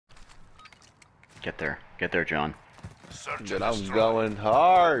Get there. Get there, John. Dude, I'm going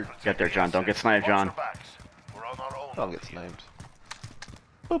hard. Get there, John. Don't get sniped, John. Don't get sniped.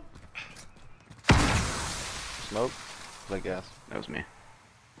 Boop. Smoke? I guess. That was me.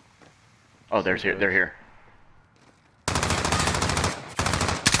 Oh, they're here.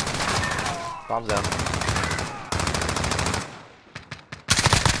 Bombs down.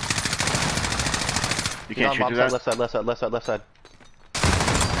 You can't shoot through that? Left side, left side, left side, left side.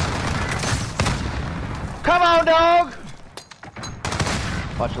 Come on, dog!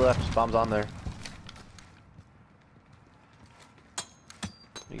 Watch left, bomb's on there.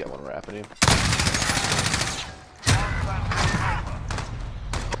 You got one wrapping you.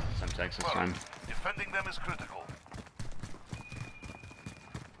 Some text this time. Defending them is critical.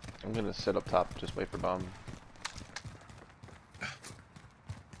 I'm gonna sit up top, just wait for bomb.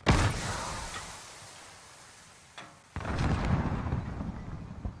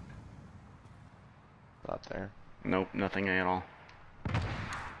 Not there. Nope, nothing at all.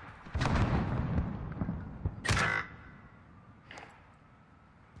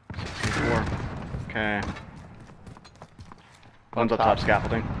 Okay. One's up top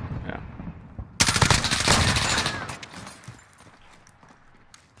scaffolding. Yeah.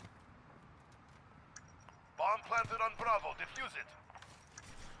 Bomb planted on Bravo. Defuse it.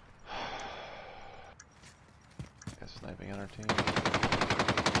 Guys sniping on our team.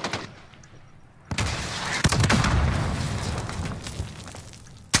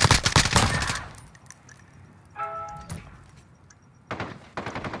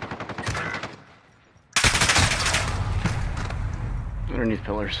 Underneath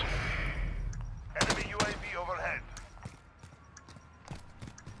pillars. Enemy UAV overhead.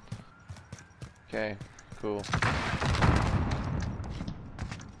 Okay, cool.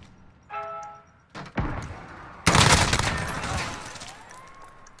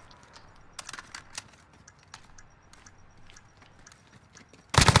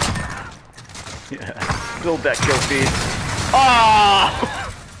 Yeah. Build that kill feed.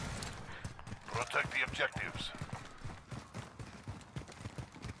 Ah! Protect the objectives.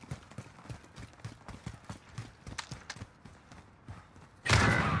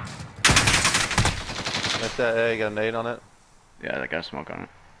 That's that A, got a nade on it. Yeah, that got smoke on it.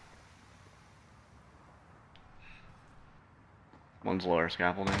 One's lower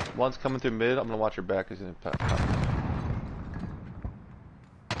scaffolding. One's coming through mid, I'm gonna watch your back, he's gonna pop.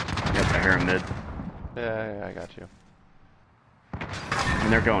 Yep, I hear him mid. Yeah, I got you.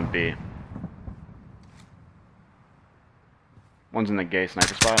 And they're going B. One's in the gay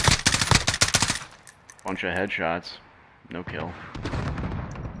sniper spot. Bunch of headshots. No kill.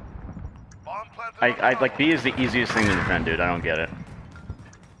 I like B is the easiest thing to defend, dude. I don't get it.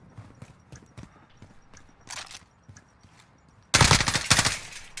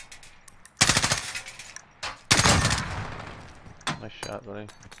 Nice shot, buddy.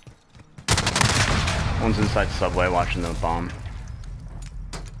 One's inside the subway watching the bomb.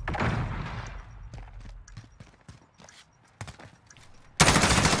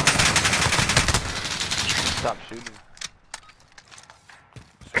 Stop shooting.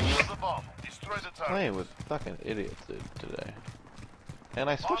 Secure the bomb. Destroy the target. Playing with fucking idiots, dude, today. And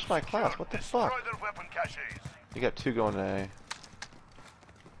I switched my class, what the fuck? Destroy their weapon caches. You got two going to A.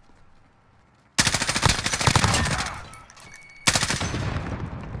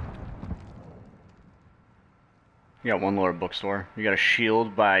 You got one lower bookstore. You got a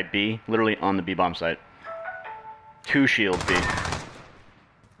shield by B, literally on the B bomb site. Two shields B.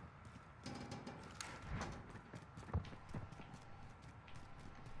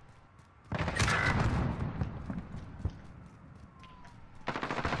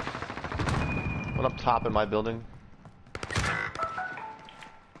 One up top in my building.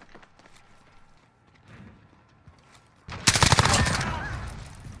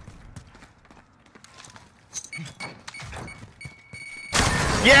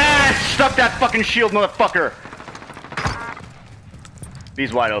 Yes! Stuck that fucking shield, motherfucker!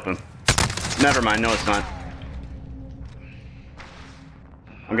 B's wide open. Never mind, no it's not.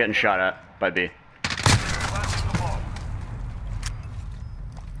 I'm getting shot at by B.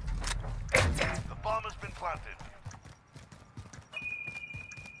 The bomb has been planted.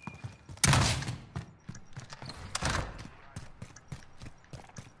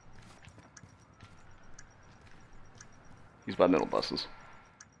 He's by middle buses.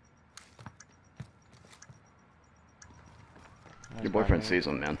 Your boyfriend sees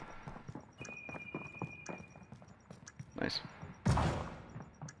him, man. Nice.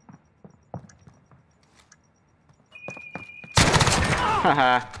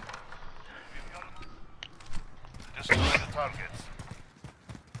 Haha. Destroy the targets.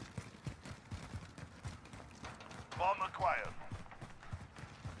 Bomb acquired.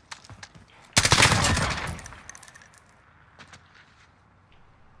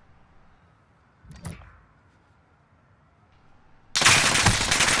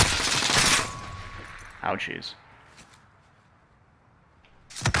 Ouchies.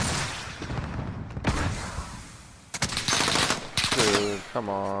 Dude, come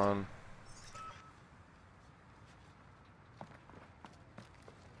on.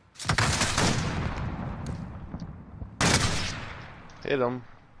 Hit him.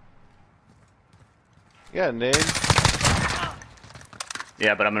 Yeah, nade.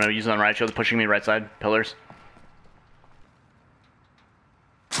 Yeah, but I'm gonna use it on right shield, pushing me right side. Pillars.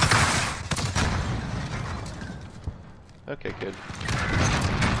 Okay, kid.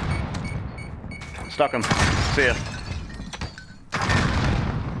 Stuck him. See ya.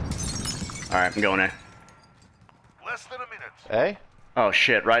 Alright, I'm going A. Less than a minute. A? Oh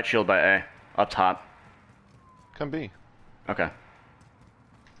shit, right shield by A. Up top. Come B. Okay.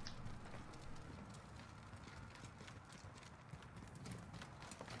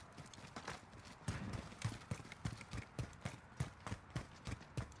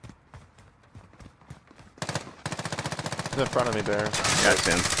 He's in front of me, Bear. Yeah, I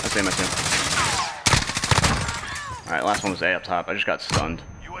see him. I see him, I see him. Alright, last one was A up top. I just got stunned.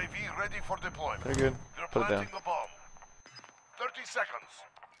 UAV ready for deployment. Very good. They're Put it down. planting the bomb. 30 seconds.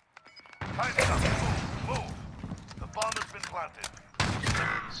 Time's up. Move. Move. The bomb has been planted.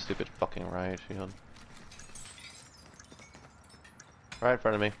 Stupid fucking riot shield. Right in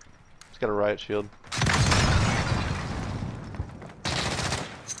front of me. He's got a riot shield.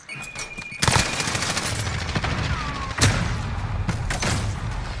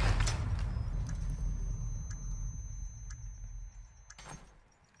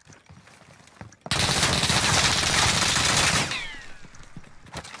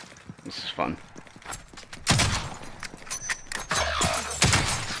 This is fun.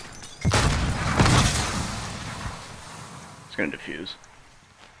 It's gonna defuse.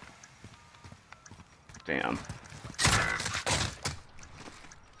 Damn.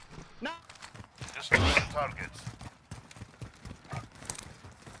 Destroy the targets.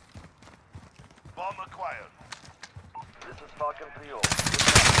 Bomb acquired. This is Falcon 3-0.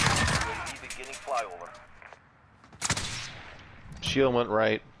 UAV beginning flyover. Shield went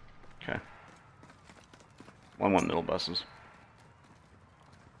right. Okay. 1-1 middle buses.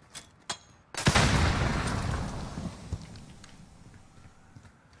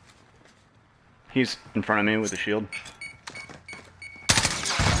 He's in front of me with the shield.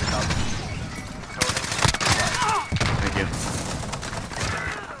 Thank you.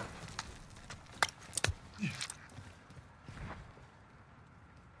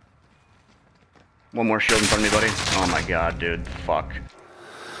 One more shield in front of me, buddy. Oh my god, dude. Fuck.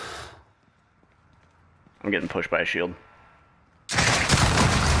 I'm getting pushed by a shield.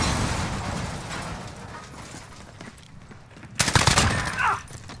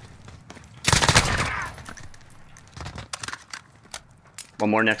 One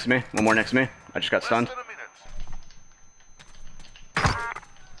more next to me. One more next to me. I just got stunned. Less than a minute.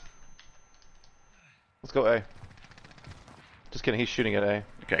 Let's go A. Just kidding, he's shooting at A.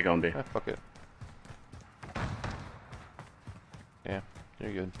 Okay, go and B. Ah, fuck it. Yeah,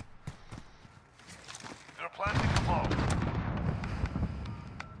 you're good. They're planting the bomb.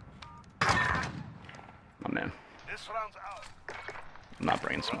 My man. This round's out. I'm not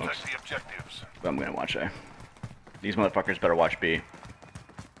bringing smokes, Protect the objectives. but I'm gonna watch A. These motherfuckers better watch B.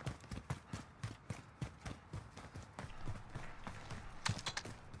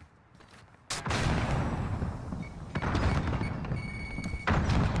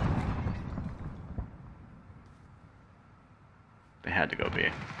 They had to go B.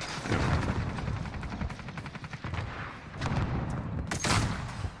 Yeah.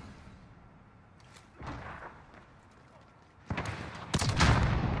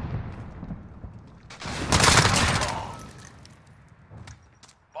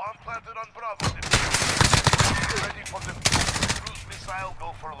 Bomb planted on Bravo. Ready for the cruise missile.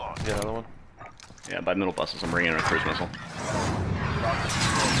 Go for launch. You got another one? Yeah, by middle buses, I'm bringing in a cruise missile.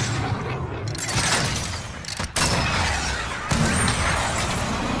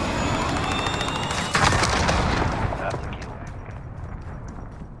 That's the kill.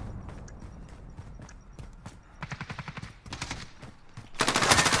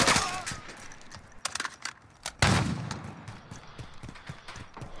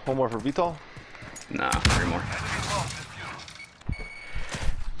 One more for Vital? Nah, 3 more. Enemy bomb defused.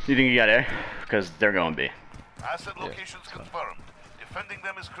 You think you got A? Because they're going B. Asset locations confirmed. Defending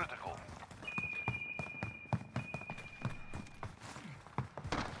them is critical.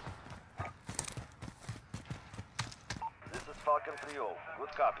 Falcon 3-0. Good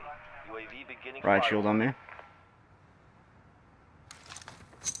copy. UAV beginning Right flyover. shield on me.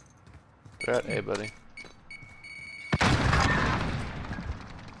 You're at A, buddy.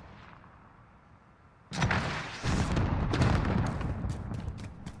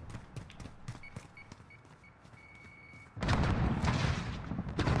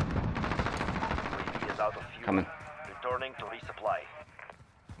 UAV is out of fuel. Coming. Returning to resupply.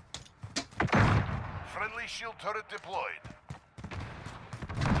 Friendly shield turret deployed.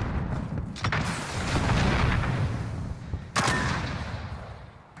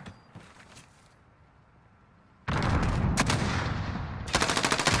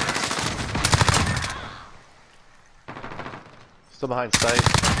 Still behind sight.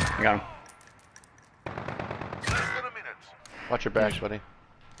 I got him. Less than a minute. Watch your back, buddy.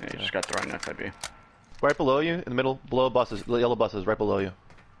 Yeah, you just got thrown in FIB. Right below you, in the middle, below buses, the yellow buses, right below you.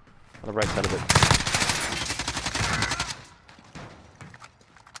 On the right side of it.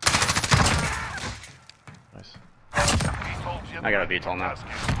 Nice. I got a VTOL now.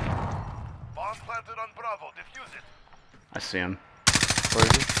 Bomb planted on Bravo. Defuse it. I see him. Where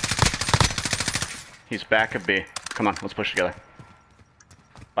is he? He's back of B. Come on, let's push together.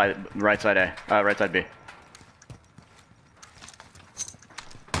 By the right side A. Right side B. We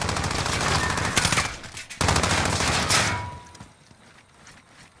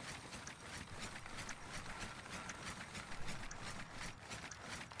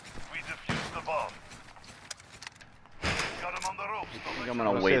defused the bomb. Got him on the ropes. I think I'm Wanna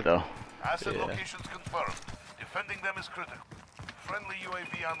gonna see wait it? though. Asset Yeah. locations confirmed. Defending them is critical. Friendly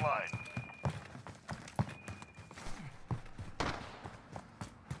UAV online.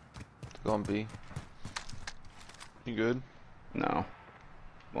 Go on B. You good? No.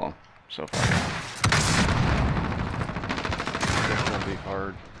 Well, so far. That's gonna be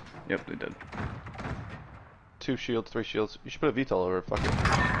hard. Yep, they did. 2 shields, 3 shields. You should put a VTOL over it, fuck it.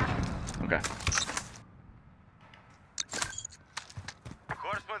 Okay.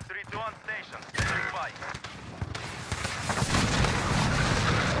 Horseman 3-2 on station. Standing by.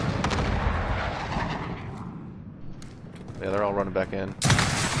 Yeah, they're all running back in.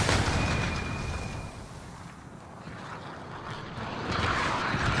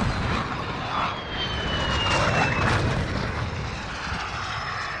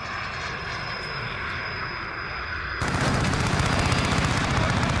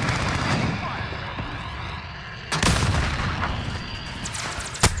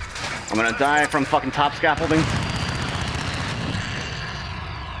 I'm gonna die from fucking top scaffolding.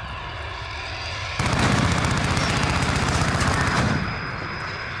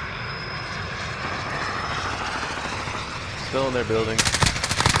 Still in their building.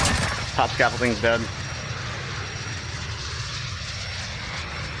 Top scaffolding's dead.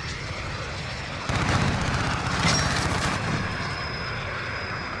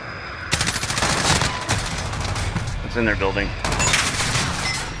 It's in their building.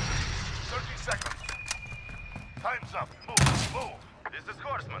 30 seconds. Time's up. Move. Move. This is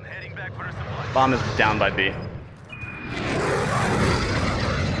Horseman heading back for a supply. Bomb is down by B.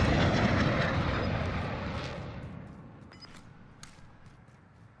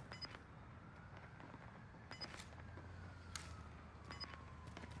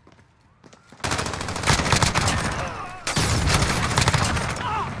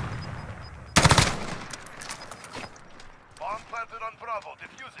 Bomb planted on Bravo.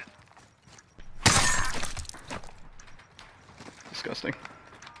 Defuse it. Disgusting.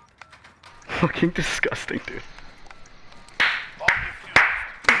 Fucking disgusting, dude. Bomb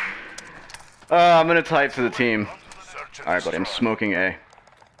defused. I'm gonna type to the team. Search and Alright, buddy, I'm destroy. smoking A.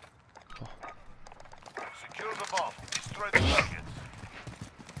 Secure the bomb. Destroy the targets.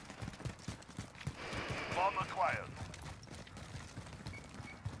 Bomb acquired.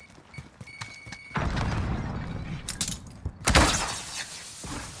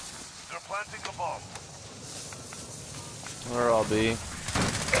 They're planting a bomb. Where all B?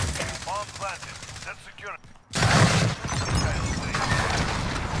 Bomb planted. Set secure.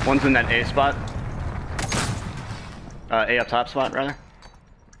 One's in that A spot. A up top spot, rather.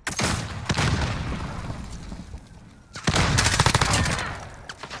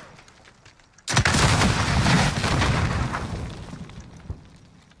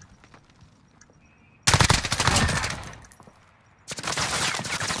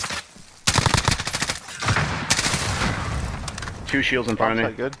 Two shields in front of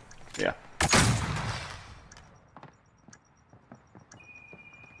me. Good. Yeah.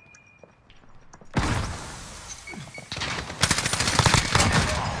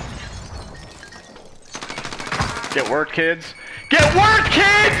 Get worked, kids. Get worked,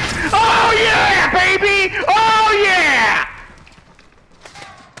 kids! Oh yeah, baby! Oh yeah!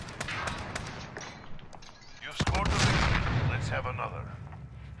 have another.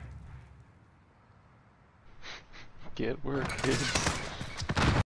 Get work, kids.